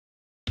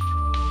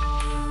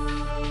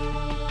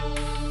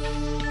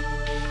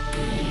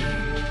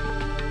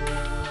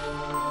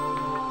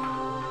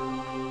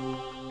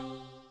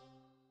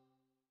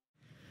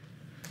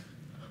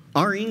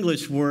Our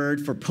English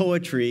word for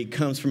poetry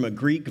comes from a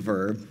Greek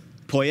verb,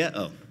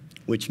 poieo,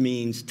 which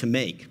means to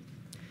make.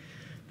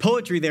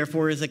 Poetry,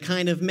 therefore, is a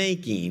kind of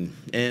making,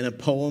 and a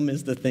poem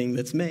is the thing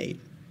that's made.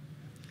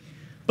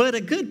 But a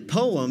good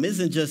poem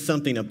isn't just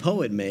something a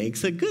poet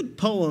makes. A good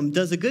poem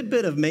does a good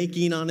bit of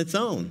making on its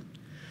own.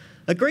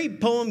 A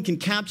great poem can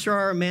capture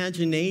our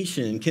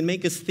imagination, can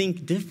make us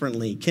think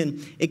differently,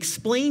 can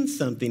explain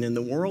something in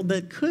the world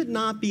that could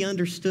not be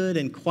understood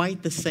in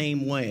quite the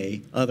same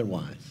way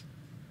otherwise.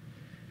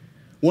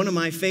 One of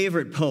my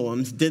favorite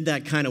poems did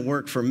that kind of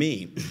work for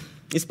me.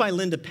 It's by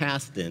Linda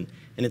Paston,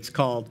 and it's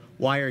called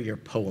 "Why Are Your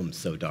Poems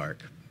So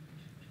Dark?"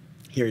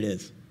 Here it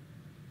is.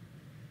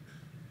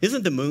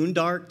 Isn't the moon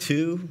dark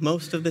too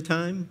most of the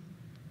time?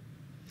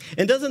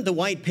 And doesn't the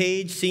white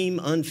page seem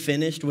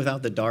unfinished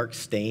without the dark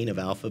stain of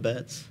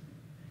alphabets?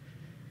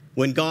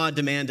 When God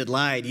demanded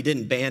light, he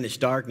didn't banish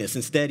darkness.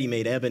 Instead, he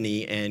made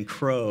ebony and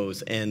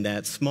crows and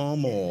that small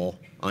mole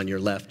on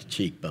your left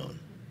cheekbone.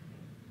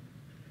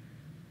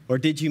 Or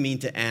did you mean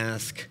to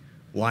ask,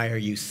 why are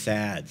you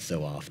sad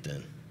so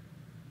often?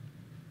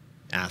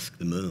 Ask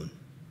the moon.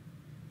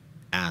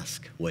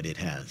 Ask what it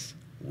has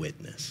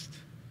witnessed.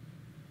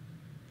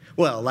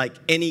 Well, like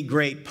any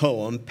great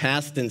poem,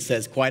 Paston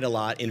says quite a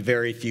lot in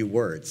very few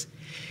words.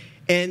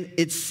 And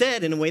it's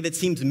said in a way that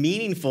seems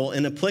meaningful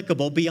and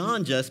applicable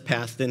beyond just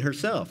Paston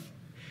herself.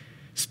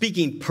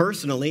 Speaking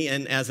personally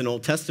and as an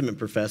Old Testament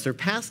professor,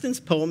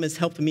 Paston's poem has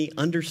helped me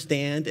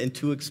understand and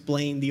to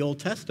explain the Old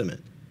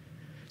Testament.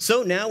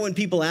 So now when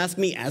people ask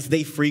me, as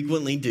they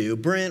frequently do,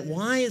 Brent,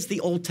 why is the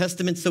Old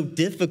Testament so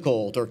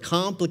difficult or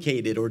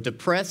complicated or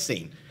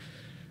depressing?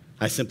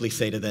 I simply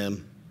say to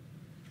them,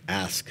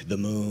 ask the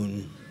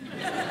moon.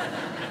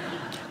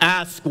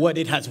 Ask what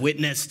it has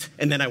witnessed,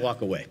 and then I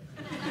walk away.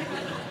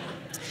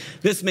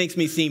 This makes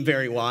me seem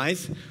very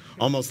wise,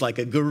 almost like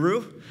a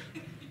guru,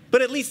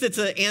 but at least it's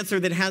an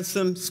answer that has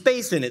some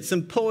space in it,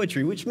 some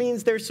poetry, which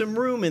means there's some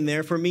room in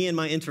there for me and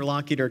my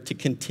interlocutor to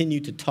continue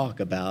to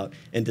talk about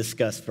and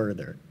discuss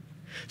further.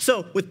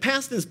 So, with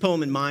Paston's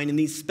poem in mind and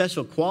these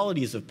special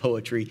qualities of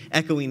poetry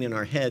echoing in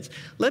our heads,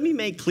 let me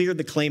make clear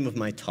the claim of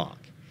my talk.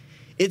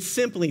 It's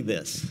simply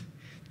this: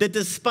 that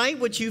despite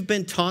what you've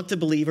been taught to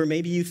believe, or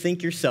maybe you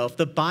think yourself,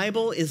 the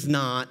Bible is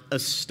not a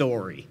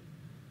story.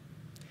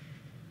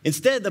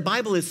 Instead, the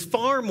Bible is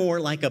far more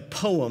like a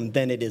poem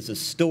than it is a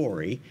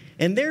story,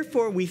 and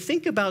therefore we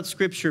think about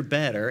Scripture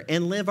better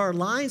and live our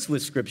lives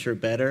with Scripture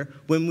better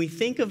when we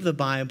think of the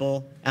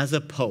Bible as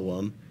a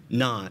poem,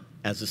 not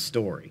as a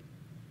story.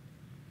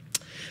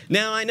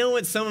 Now, I know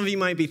what some of you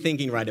might be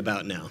thinking right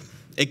about now.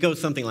 It goes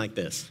something like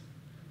this.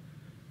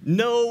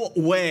 No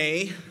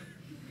way.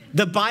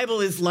 The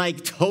Bible is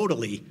like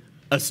totally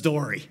a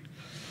story.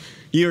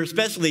 You're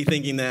especially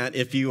thinking that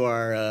if you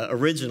are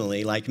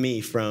originally, like me,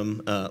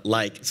 from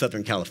like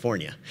Southern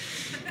California.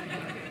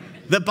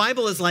 The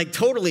Bible is like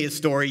totally a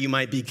story, you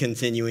might be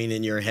continuing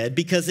in your head,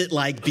 because it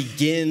like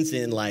begins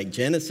in like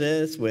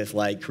Genesis with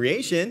like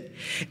creation,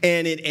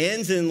 and it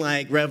ends in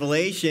like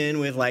Revelation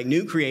with like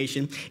new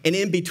creation, and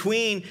in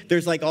between,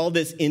 there's like all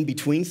this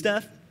in-between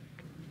stuff,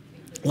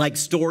 like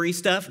story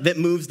stuff that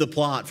moves the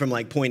plot from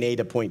like point A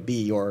to point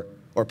B or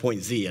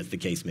point Z, as the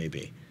case may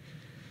be.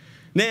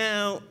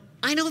 Now,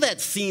 I know that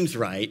seems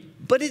right,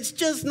 but it's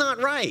just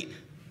not right.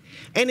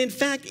 And in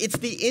fact, it's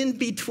the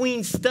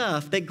in-between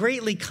stuff that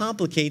greatly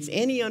complicates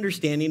any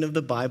understanding of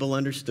the Bible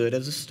understood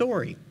as a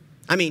story.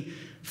 I mean,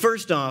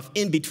 first off,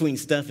 in-between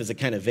stuff is a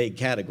kind of vague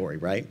category,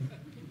 right?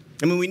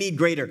 I mean, we need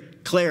greater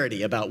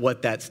clarity about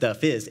what that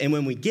stuff is. And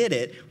when we get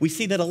it, we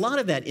see that a lot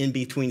of that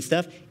in-between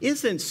stuff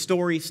isn't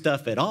story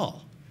stuff at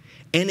all.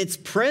 And its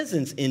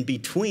presence in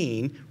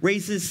between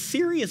raises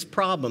serious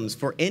problems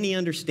for any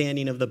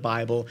understanding of the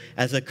Bible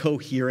as a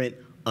coherent,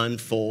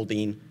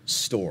 unfolding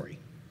story.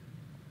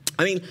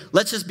 I mean,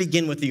 let's just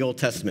begin with the Old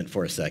Testament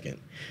for a second.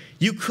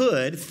 You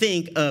could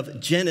think of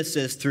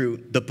Genesis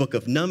through the book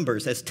of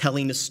Numbers as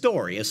telling a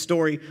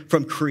story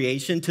from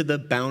creation to the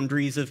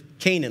boundaries of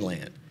Canaan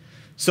land.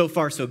 So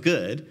far, so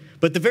good.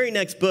 But the very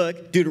next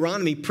book,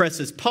 Deuteronomy,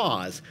 presses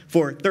pause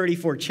for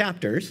 34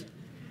 chapters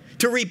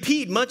to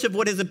repeat much of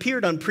what has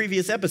appeared on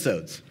previous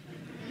episodes.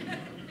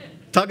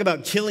 Talk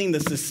about killing the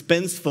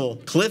suspenseful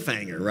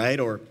cliffhanger, right?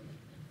 Or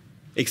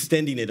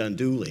extending it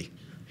unduly.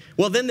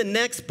 Well, then the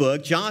next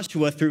book,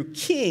 Joshua through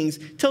Kings,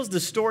 tells the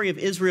story of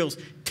Israel's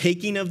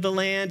taking of the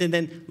land and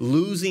then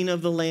losing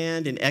of the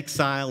land in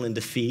exile and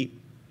defeat.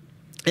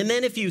 And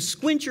then if you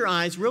squint your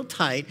eyes real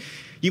tight,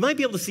 you might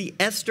be able to see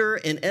Esther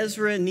and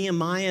Ezra and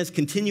Nehemiah as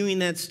continuing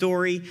that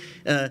story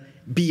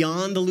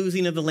beyond the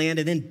losing of the land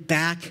and then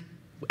back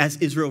as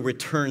Israel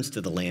returns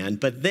to the land.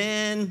 But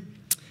then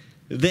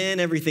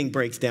everything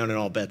breaks down and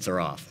all bets are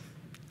off.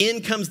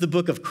 In comes the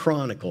book of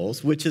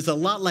Chronicles, which is a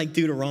lot like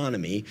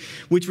Deuteronomy,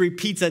 which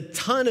repeats a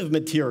ton of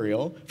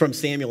material from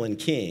Samuel and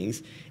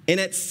Kings. And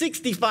at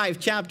 65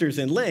 chapters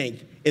in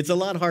length, it's a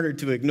lot harder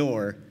to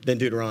ignore than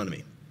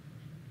Deuteronomy.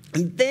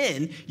 And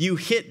then you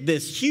hit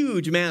this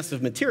huge mass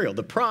of material,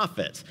 the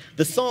prophets,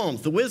 the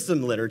Psalms, the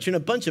wisdom literature, and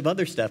a bunch of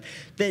other stuff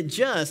that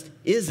just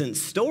isn't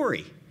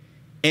story.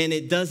 And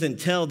it doesn't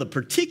tell the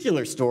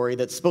particular story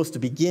that's supposed to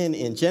begin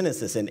in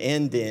Genesis and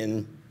end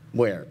in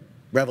where?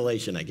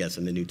 Revelation, I guess,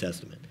 in the New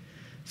Testament.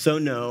 So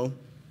no,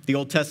 the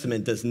Old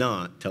Testament does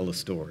not tell a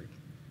story.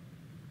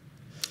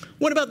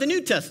 What about the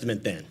New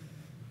Testament then?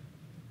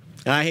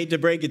 I hate to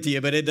break it to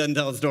you, but it doesn't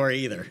tell a story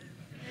either.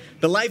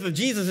 The life of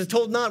Jesus is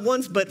told not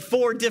once, but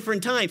 4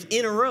 different times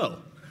in a row.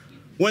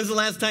 When's the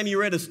last time you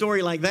read a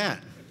story like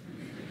that?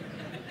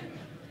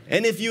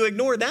 And if you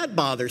ignore that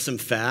bothersome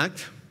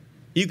fact,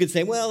 you could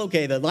say, well,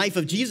 okay, the life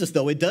of Jesus,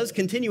 though, it does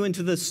continue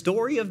into the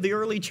story of the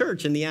early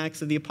church and the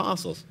Acts of the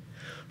Apostles.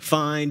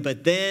 Fine,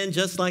 but then,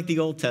 just like the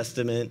Old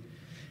Testament,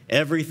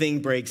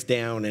 everything breaks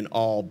down and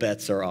all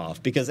bets are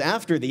off. Because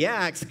after the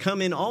Acts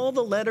come in all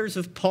the letters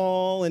of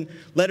Paul and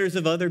letters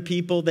of other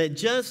people that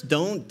just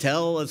don't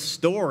tell a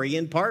story,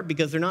 in part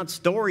because they're not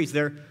stories,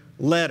 they're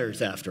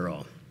letters after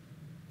all.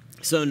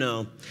 So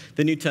no,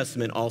 the New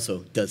Testament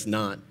also does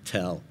not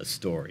tell a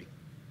story.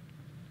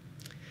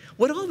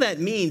 What all that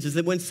means is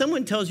that when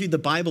someone tells you the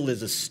Bible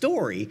is a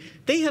story,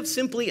 they have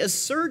simply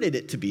asserted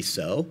it to be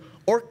so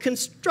or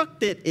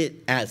constructed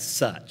it as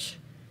such.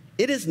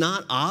 It is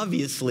not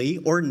obviously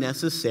or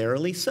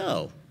necessarily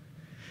so.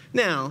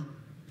 Now,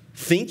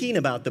 thinking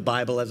about the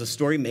Bible as a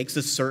story makes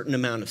a certain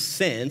amount of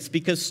sense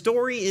because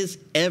story is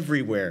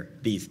everywhere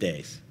these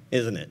days,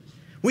 isn't it?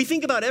 We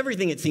think about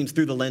everything, it seems,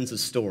 through the lens of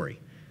story.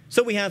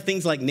 So we have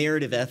things like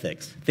narrative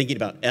ethics, thinking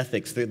about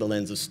ethics through the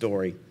lens of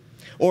story,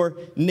 or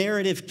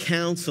narrative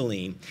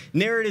counseling,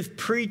 narrative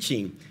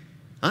preaching.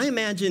 I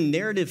imagine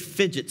narrative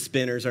fidget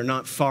spinners are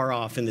not far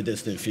off in the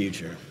distant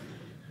future.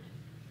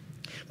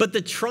 But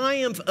the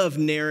triumph of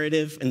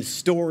narrative and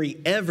story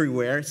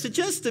everywhere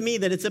suggests to me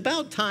that it's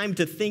about time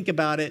to think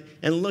about it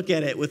and look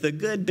at it with a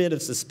good bit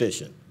of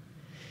suspicion.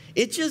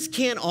 It just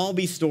can't all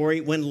be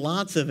story when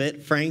lots of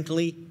it,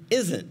 frankly,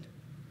 isn't.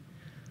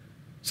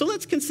 So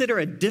let's consider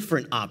a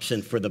different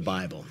option for the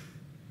Bible,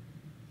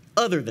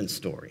 other than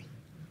story.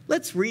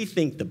 Let's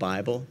rethink the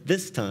Bible,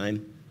 this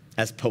time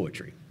as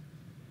poetry.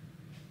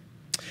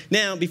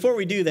 Now, before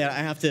we do that, I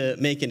have to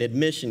make an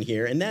admission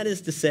here, and that is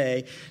to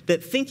say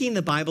that thinking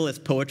the Bible as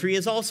poetry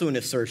is also an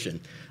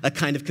assertion, a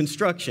kind of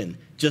construction,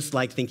 just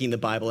like thinking the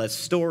Bible as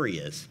story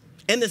is.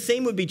 And the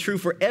same would be true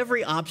for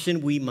every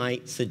option we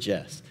might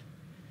suggest.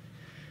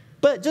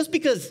 But just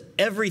because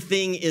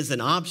everything is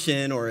an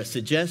option or a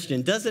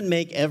suggestion doesn't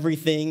make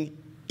everything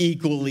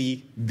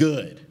equally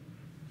good.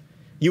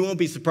 You won't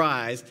be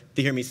surprised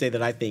to hear me say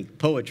that I think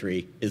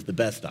poetry is the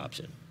best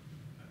option,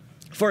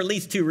 for at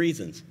least 2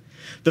 reasons.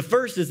 The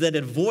first is that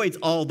it avoids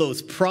all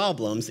those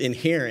problems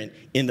inherent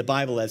in the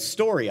Bible as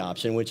story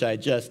option, which I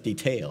just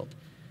detailed.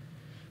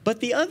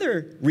 But the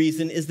other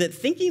reason is that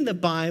thinking the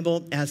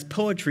Bible as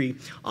poetry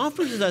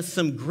offers us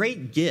some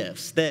great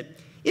gifts that,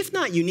 if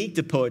not unique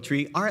to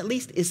poetry, are at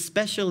least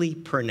especially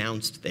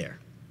pronounced there.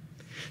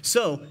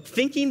 So,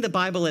 thinking the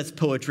Bible as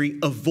poetry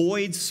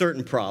avoids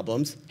certain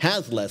problems,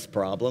 has less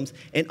problems,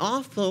 and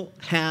also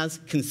has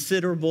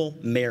considerable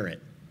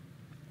merit.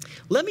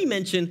 Let me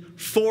mention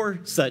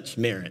 4 such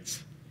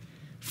merits.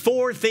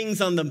 4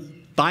 things on the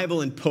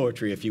Bible and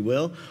poetry, if you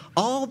will,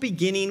 all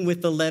beginning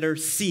with the letter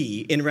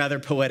C in rather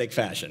poetic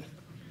fashion.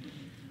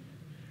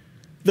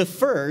 The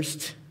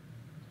first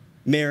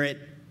merit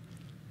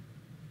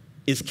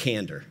is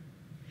candor.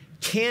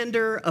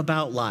 Candor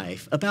about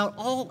life, about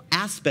all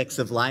aspects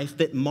of life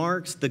that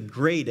marks the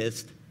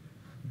greatest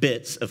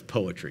bits of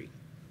poetry.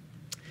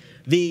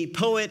 The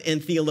poet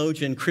and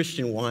theologian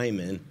Christian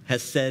Wyman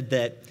has said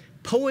that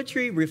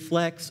poetry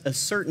reflects a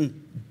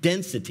certain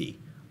density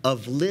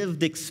of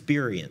lived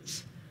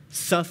experience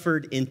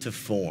suffered into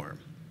form.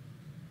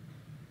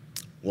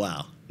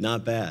 Wow,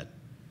 not bad.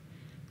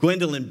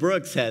 Gwendolyn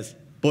Brooks has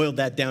boiled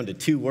that down to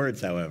 2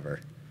 words, however.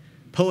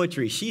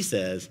 Poetry, she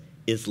says,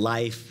 is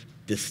life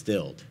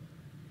distilled.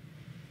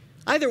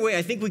 Either way,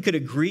 I think we could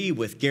agree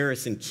with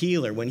Garrison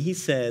Keillor when he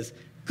says,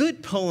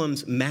 good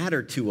poems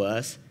matter to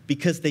us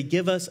because they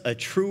give us a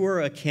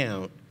truer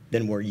account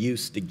than we're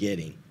used to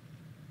getting.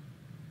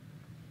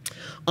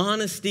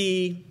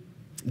 Honesty,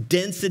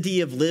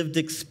 density of lived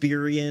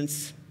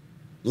experience,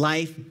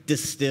 life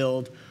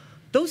distilled,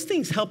 those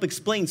things help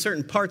explain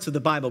certain parts of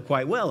the Bible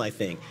quite well, I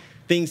think.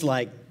 Things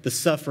like the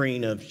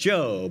suffering of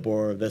Job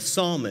or the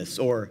psalmist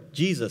or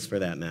Jesus, for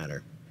that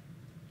matter.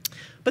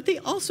 But they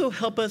also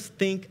help us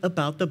think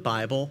about the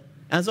Bible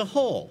as a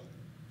whole.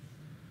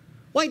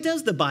 Why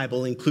does the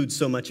Bible include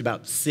so much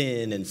about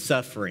sin and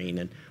suffering?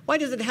 And why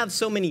does it have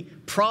so many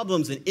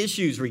problems and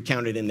issues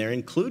recounted in there,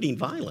 including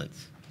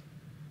violence?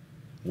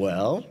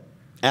 Well,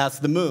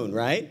 ask the moon,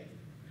 right?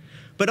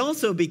 But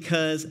also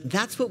because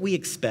that's what we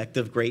expect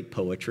of great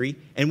poetry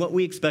and what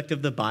we expect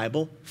of the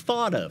Bible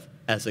thought of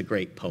as a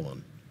great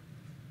poem.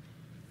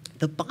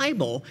 The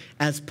Bible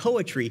as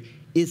poetry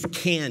is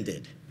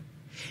candid,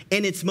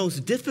 and its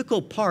most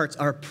difficult parts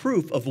are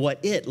proof of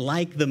what it,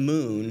 like the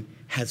moon,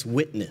 has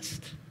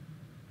witnessed.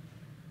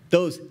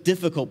 Those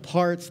difficult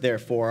parts,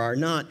 therefore, are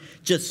not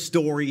just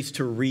stories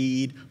to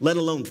read, let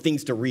alone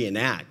things to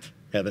reenact,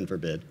 heaven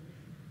forbid.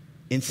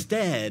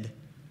 Instead,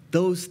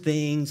 those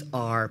things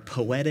are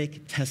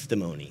poetic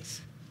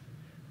testimonies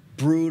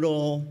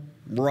brutal,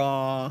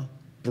 raw,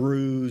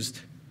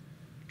 bruised,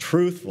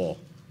 truthful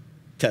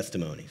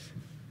testimonies.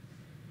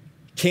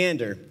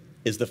 Candor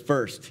is the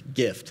first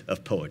gift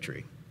of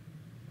poetry.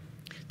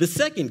 The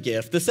second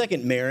gift, the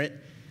second merit,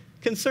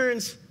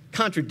 concerns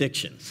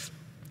contradictions.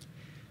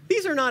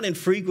 These are not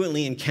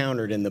infrequently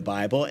encountered in the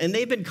Bible, and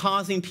they've been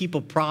causing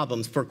people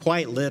problems for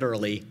quite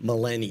literally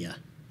millennia.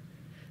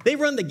 They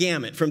run the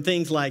gamut from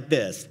things like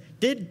this.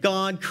 Did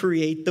God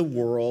create the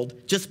world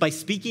just by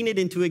speaking it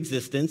into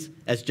existence,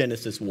 as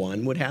Genesis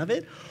 1 would have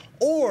it?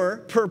 Or,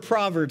 per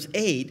Proverbs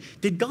 8,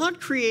 did God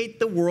create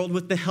the world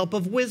with the help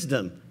of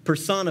wisdom,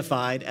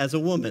 personified as a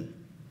woman?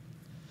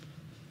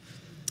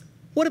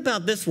 What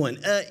about this one?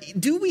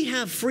 Do we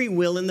have free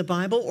will in the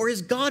Bible, or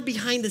is God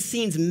behind the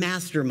scenes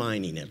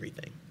masterminding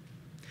everything?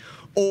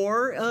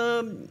 Or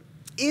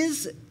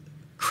is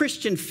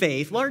Christian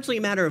faith largely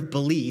a matter of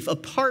belief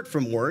apart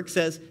from works,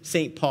 as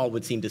St. Paul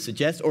would seem to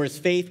suggest, or is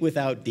faith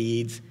without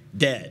deeds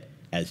dead,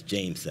 as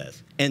James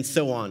says, and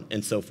so on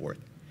and so forth?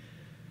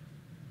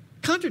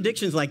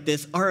 Contradictions like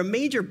this are a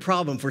major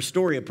problem for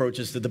story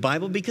approaches to the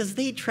Bible because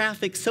they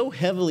traffic so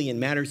heavily in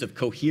matters of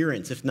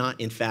coherence, if not,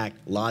 in fact,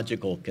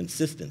 logical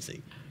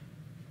consistency.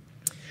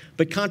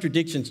 But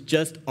contradictions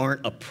just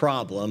aren't a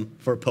problem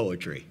for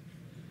poetry.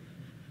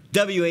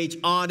 W.H.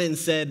 Auden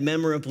said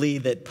memorably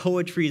that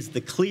poetry is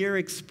the clear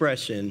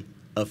expression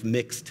of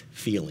mixed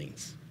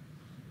feelings.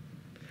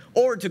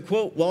 Or to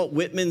quote Walt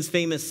Whitman's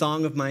famous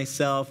Song of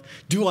Myself,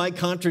 do I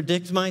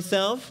contradict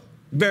myself?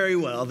 Very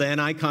well, then,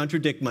 I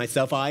contradict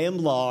myself. I am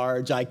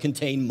large, I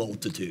contain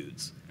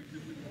multitudes,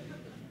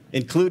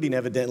 including,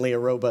 evidently, a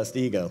robust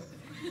ego.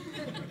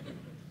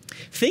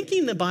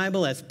 Thinking the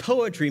Bible as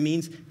poetry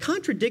means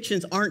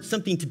contradictions aren't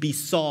something to be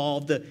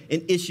solved, an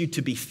issue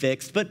to be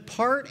fixed, but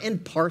part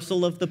and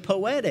parcel of the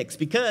poetics.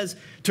 Because,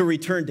 to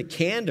return to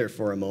candor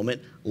for a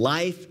moment,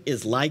 life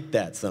is like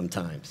that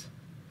sometimes.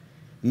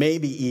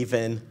 Maybe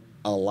even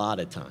a lot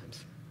of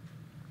times.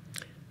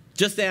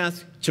 Just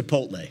ask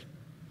Chipotle.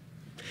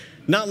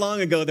 Not long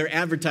ago, their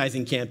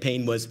advertising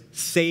campaign was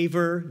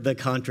Savor the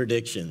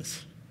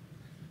Contradictions.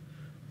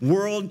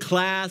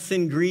 World-class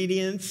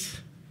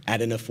ingredients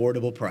at an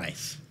affordable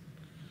price.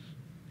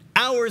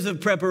 Hours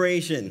of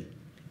preparation,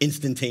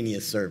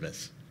 instantaneous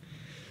service.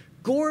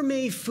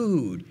 Gourmet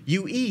food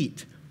you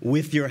eat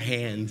with your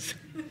hands.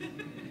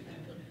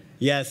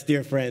 Yes,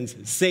 dear friends,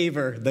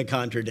 savor the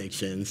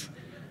contradictions.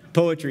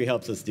 Poetry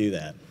helps us do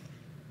that.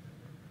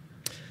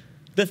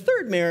 The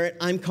third merit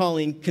I'm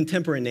calling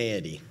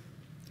contemporaneity.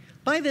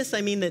 By this, I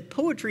mean that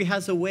poetry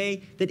has a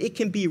way that it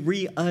can be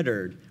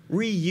re-uttered,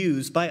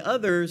 reused by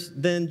others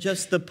than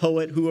just the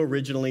poet who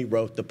originally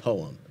wrote the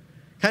poem.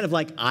 Kind of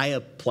like I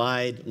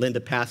applied Linda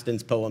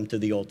Paston's poem to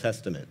the Old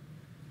Testament.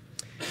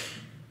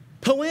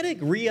 Poetic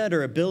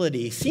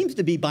reutterability seems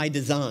to be by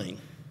design,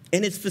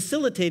 and it's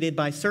facilitated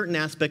by certain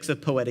aspects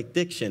of poetic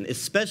diction,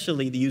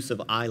 especially the use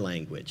of I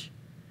language.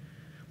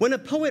 When a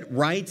poet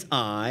writes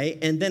I,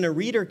 and then a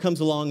reader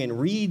comes along and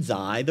reads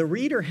I, the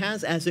reader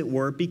has, as it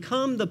were,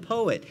 become the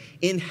poet,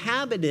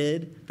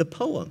 inhabited the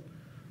poem,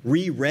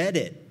 reread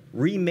it,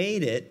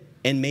 remade it,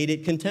 and made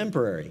it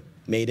contemporary,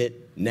 made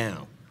it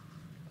now.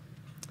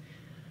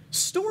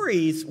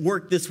 Stories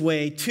work this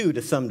way, too,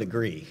 to some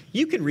degree.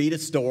 You can read a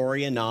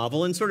story, a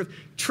novel, and sort of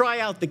try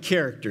out the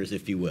characters,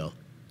 if you will.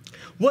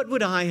 What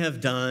would I have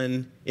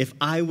done if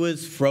I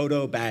was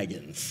Frodo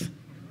Baggins?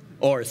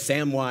 Or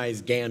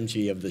Samwise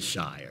Gamgee of the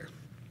Shire.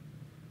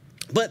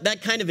 But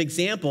that kind of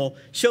example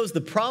shows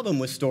the problem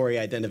with story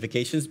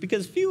identifications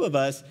because few of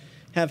us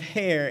have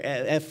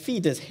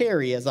feet as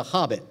hairy as a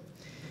hobbit.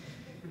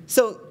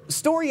 So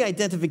story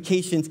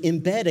identifications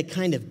embed a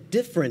kind of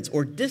difference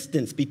or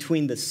distance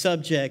between the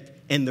subject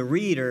and the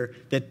reader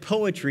that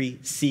poetry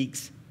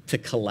seeks to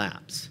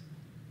collapse.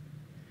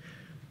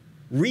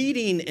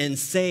 Reading and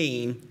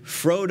saying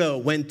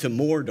Frodo went to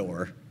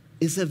Mordor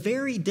is a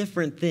very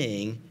different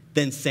thing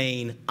than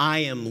saying, I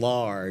am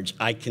large,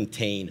 I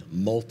contain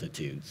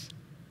multitudes,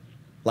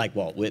 like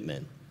Walt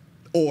Whitman.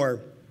 Or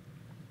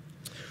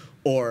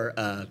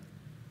I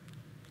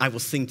will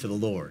sing to the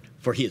Lord,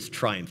 for he has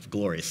triumphed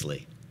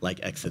gloriously,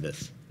 like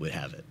Exodus would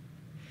have it.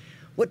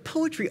 What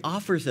poetry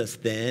offers us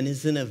then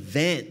is an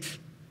event,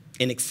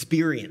 an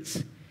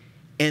experience.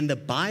 And the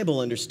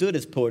Bible, understood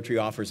as poetry,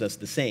 offers us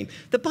the same.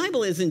 The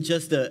Bible isn't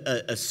just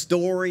a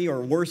story,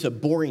 or worse, a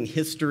boring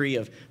history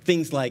of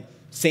things like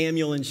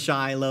Samuel in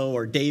Shiloh,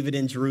 or David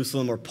in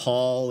Jerusalem, or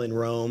Paul in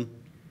Rome.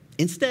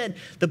 Instead,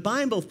 the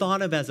Bible,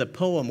 thought of as a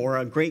poem or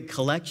a great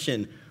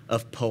collection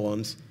of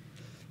poems,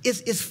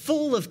 is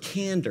full of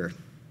candor,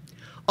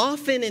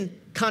 often in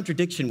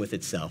contradiction with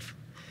itself,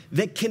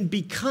 that can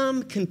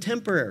become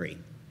contemporary,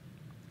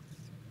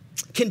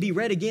 can be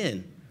read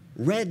again,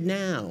 read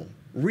now,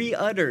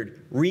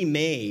 re-uttered,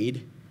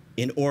 remade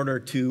in order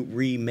to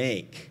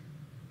remake.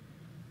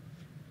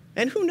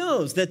 And who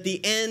knows that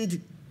the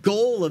end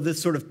goal of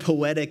this sort of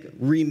poetic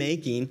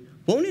remaking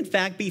won't in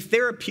fact be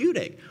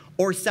therapeutic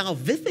or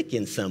salvific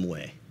in some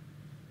way.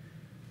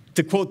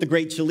 To quote the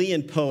great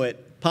Chilean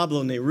poet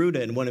Pablo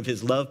Neruda, in one of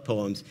his love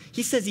poems,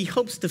 he says he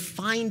hopes to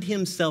find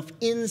himself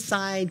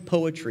inside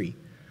poetry,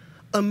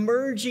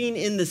 emerging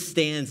in the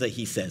stanza,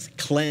 he says,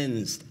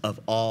 cleansed of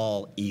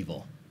all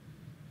evil.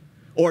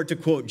 Or to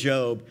quote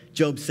Job,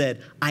 Job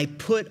said, I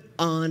put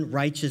on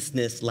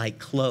righteousness like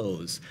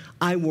clothes.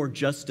 I wore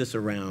justice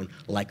around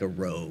like a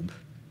robe.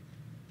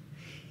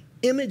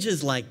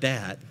 Images like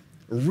that,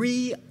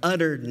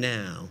 re-uttered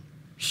now,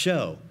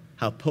 show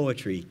how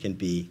poetry can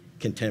be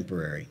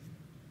contemporary.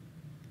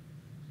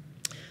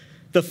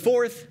 The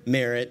fourth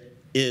merit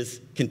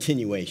is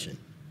continuation.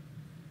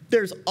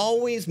 There's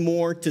always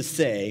more to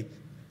say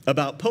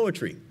about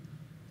poetry.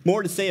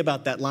 More to say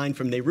about that line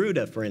from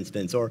Neruda, for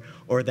instance, or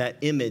that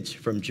image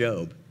from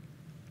Job.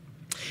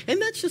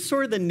 And that's just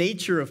sort of the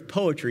nature of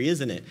poetry,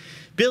 isn't it?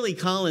 Billy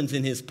Collins,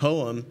 in his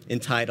poem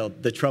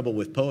entitled The Trouble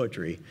with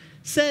Poetry,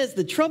 says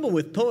the trouble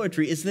with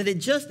poetry is that it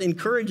just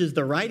encourages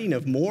the writing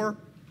of more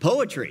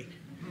poetry.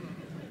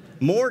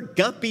 More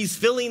guppies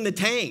filling the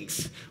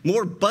tanks.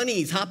 More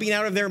bunnies hopping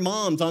out of their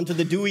moms onto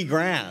the dewy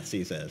grass,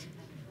 he says.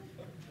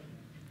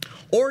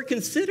 Or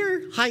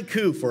consider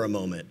haiku for a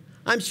moment.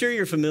 I'm sure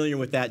you're familiar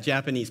with that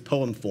Japanese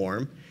poem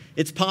form.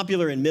 It's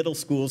popular in middle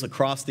schools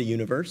across the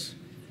universe.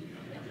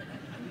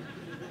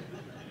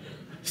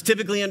 It's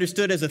typically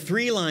understood as a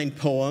 3-line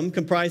poem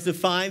comprised of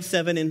 5,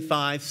 7, and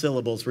 5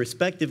 syllables,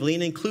 respectively,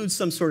 and includes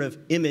some sort of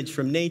image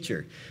from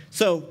nature.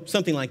 So,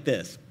 something like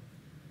this.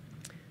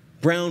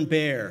 Brown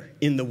bear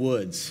in the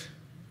woods.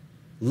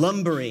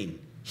 Lumbering,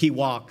 he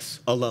walks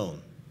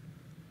alone.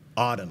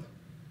 Autumn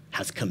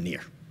has come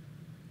near.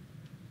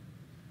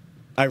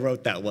 I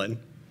wrote that one.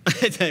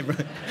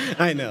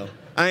 I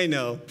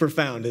know,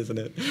 profound, isn't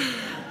it?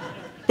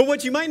 But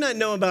what you might not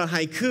know about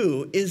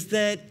haiku is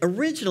that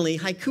originally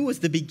haiku was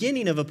the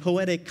beginning of a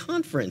poetic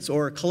conference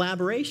or a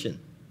collaboration.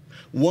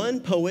 One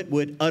poet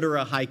would utter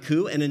a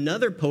haiku and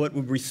another poet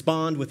would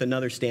respond with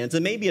another stanza.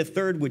 Maybe a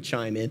third would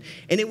chime in,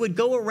 and it would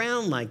go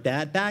around like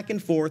that, back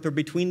and forth or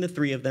between the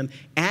three of them,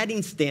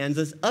 adding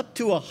stanzas up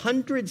to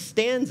 100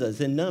 stanzas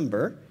in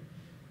number,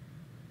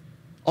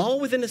 all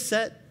within a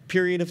set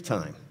period of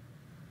time.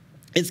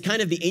 It's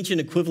kind of the ancient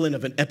equivalent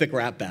of an epic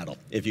rap battle,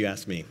 if you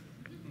ask me.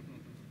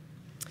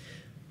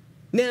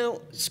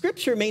 Now,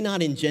 Scripture may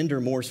not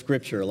engender more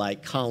Scripture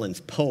like Collins'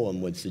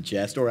 poem would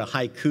suggest or a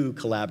haiku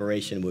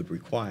collaboration would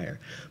require.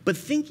 But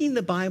thinking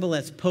the Bible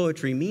as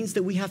poetry means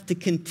that we have to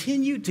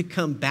continue to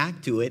come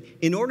back to it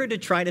in order to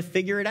try to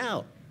figure it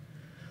out.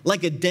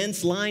 Like a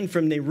dense line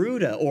from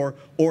Neruda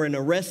or an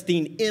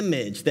arresting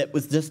image that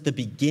was just the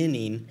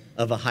beginning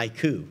of a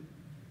haiku.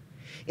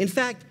 In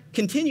fact,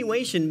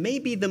 continuation may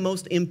be the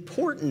most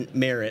important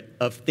merit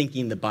of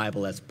thinking the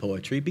Bible as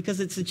poetry because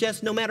it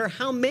suggests no matter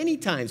how many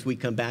times we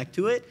come back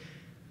to it,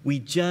 we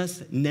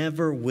just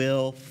never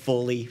will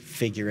fully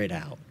figure it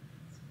out.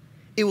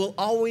 It will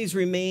always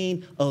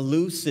remain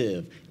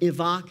elusive,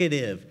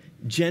 evocative,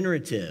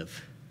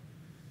 generative,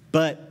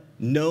 but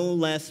no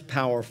less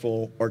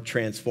powerful or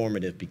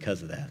transformative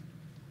because of that.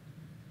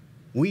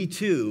 We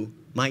too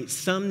might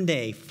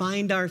someday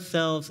find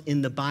ourselves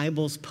in the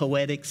Bible's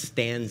poetic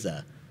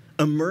stanza,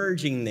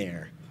 emerging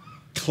there,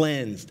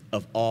 cleansed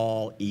of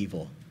all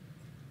evil.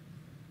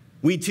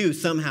 We too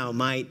somehow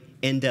might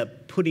end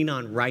up putting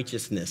on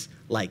righteousness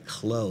like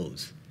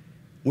clothes,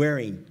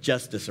 wearing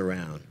justice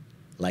around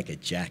like a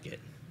jacket.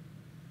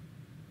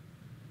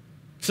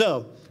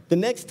 So, the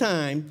next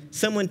time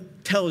someone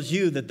tells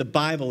you that the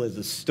Bible is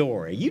a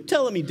story, you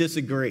tell them you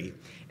disagree,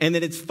 and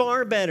that it's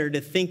far better to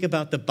think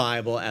about the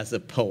Bible as a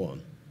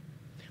poem.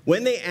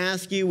 When they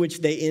ask you, which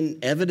they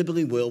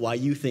inevitably will, why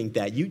you think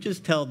that, you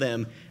just tell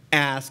them,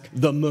 ask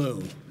the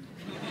moon.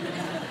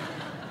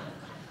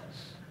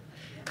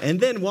 And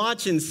then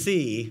watch and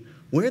see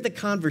where the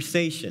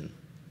conversation,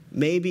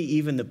 maybe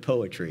even the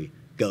poetry,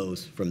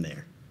 goes from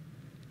there.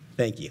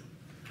 Thank you.